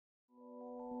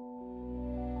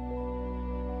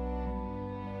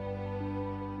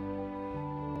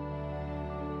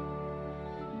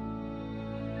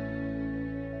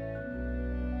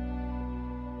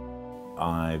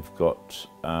I've got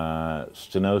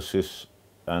stenosis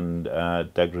and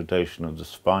degradation of the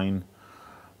spine.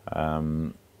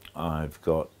 I've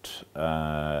got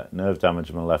nerve damage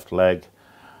in my left leg.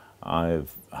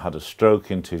 I've had a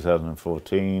stroke in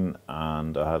 2014,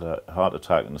 and I had a heart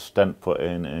attack and a stent put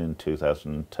in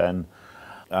 2010,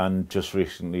 and just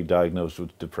recently diagnosed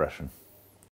with depression.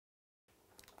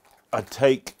 I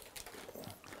take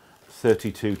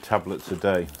 32 tablets a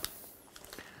day,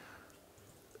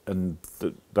 and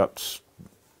that's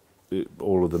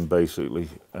all of them basically.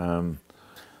 So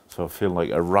I feel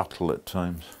like a rattle at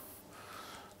times.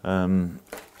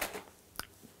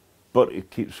 But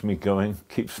it keeps me going,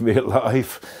 keeps me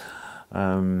alive.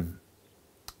 And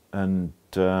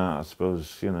I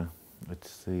suppose, you know,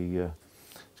 it's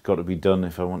got to be done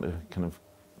if I want to kind of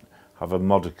have a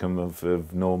modicum of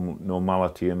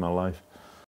normality in my life.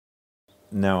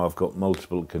 Now I've got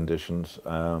multiple conditions.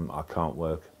 I can't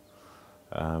work.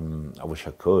 I wish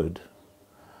I could.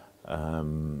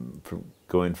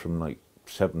 Going from like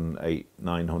 £700,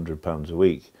 £800, £900 a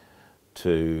week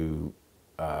to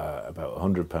about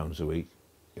 £100 a week,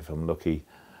 if I'm lucky,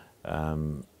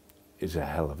 is a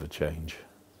hell of a change,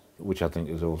 which I think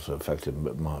has also affected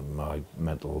my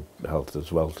mental health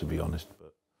as well, to be honest.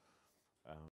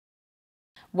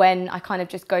 When I kind of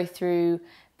just go through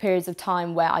periods of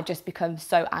time where I just become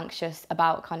so anxious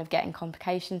about kind of getting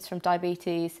complications from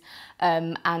diabetes,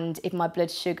 and if my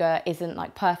blood sugar isn't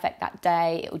like perfect that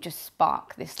day, it will just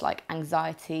spark this like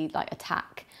anxiety like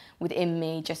attack within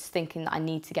me, just thinking that I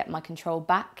need to get my control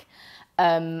back,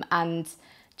 and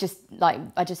just like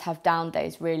I just have down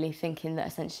days really thinking that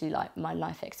essentially like my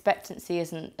life expectancy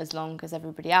isn't as long as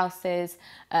everybody else's.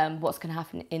 What's going to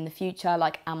happen in the future?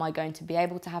 Like, am I going to be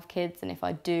able to have kids? And if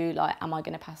I do, like, am I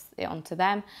going to pass it on to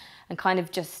them? And kind of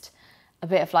just a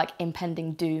bit of like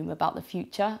impending doom about the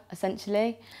future,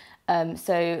 essentially.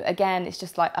 So again, it's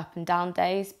just like up and down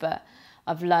days, but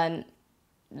I've learned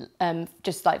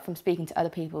just like from speaking to other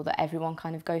people that everyone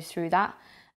kind of goes through that.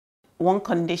 One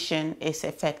condition is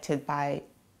affected by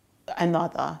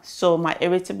another. So my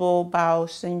irritable bowel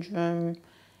syndrome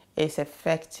is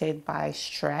affected by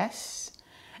stress,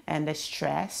 and the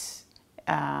stress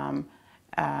can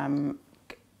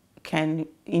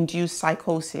induce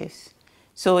psychosis.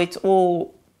 So it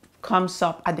all comes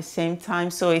up at the same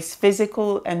time. So it's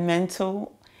physical and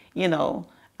mental. You know,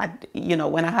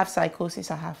 when I have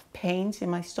psychosis, I have pains in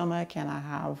my stomach, and I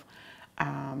have,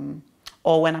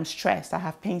 or when I'm stressed, I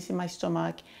have pains in my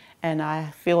stomach, and I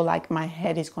feel like my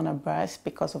head is gonna burst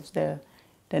because of the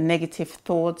negative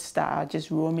thoughts that are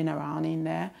just roaming around in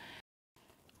there.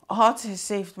 Art has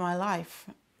saved my life.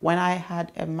 When I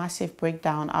had a massive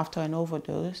breakdown after an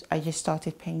overdose, I just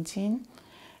started painting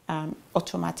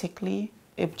automatically.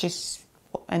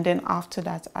 And then after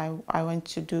that, I went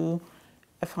to do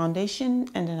a foundation,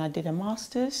 and then I did a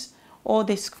master's. All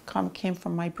this came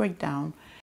from my breakdown.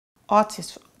 Art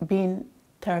has been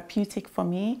therapeutic for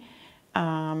me.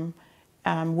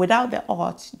 Without the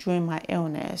art during my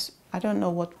illness, I don't know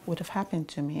what would have happened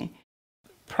to me.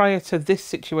 Prior to this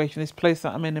situation, this place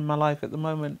that I'm in my life at the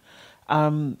moment,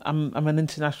 I'm an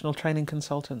international training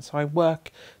consultant, so I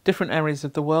work different areas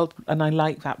of the world, and I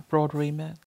like that broad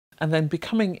remit. And then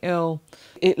becoming ill,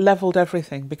 it leveled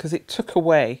everything because it took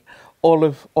away all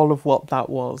of what that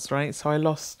was, right? So I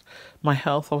lost my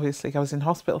health, obviously. I was in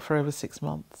hospital for over 6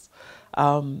 months.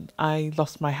 I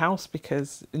lost my house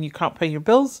because when you can't pay your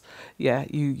bills, yeah,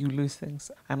 you lose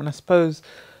things. And I suppose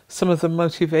some of the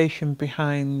motivation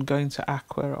behind going to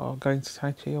Aqua or going to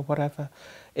Tai Chi or whatever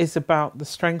is about the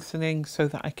strengthening so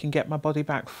that I can get my body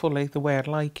back fully the way I'd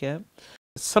like it.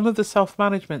 Some of the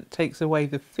self-management takes away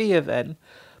the fear then,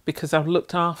 because I've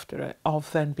looked after it,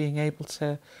 of then being able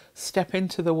to step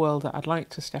into the world that I'd like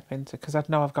to step into because I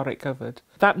know I've got it covered.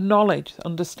 That knowledge,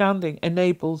 understanding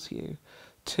enables you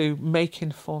to make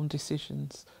informed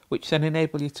decisions, which then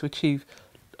enable you to achieve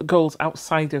goals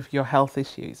outside of your health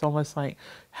issues. It's almost like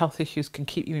health issues can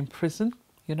keep you in prison,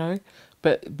 you know,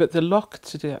 but the lock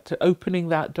to do that, to opening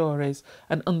that door, is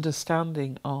an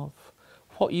understanding of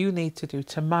what you need to do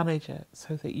to manage it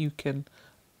so that you can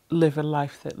live a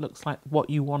life that looks like what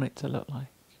you want it to look like.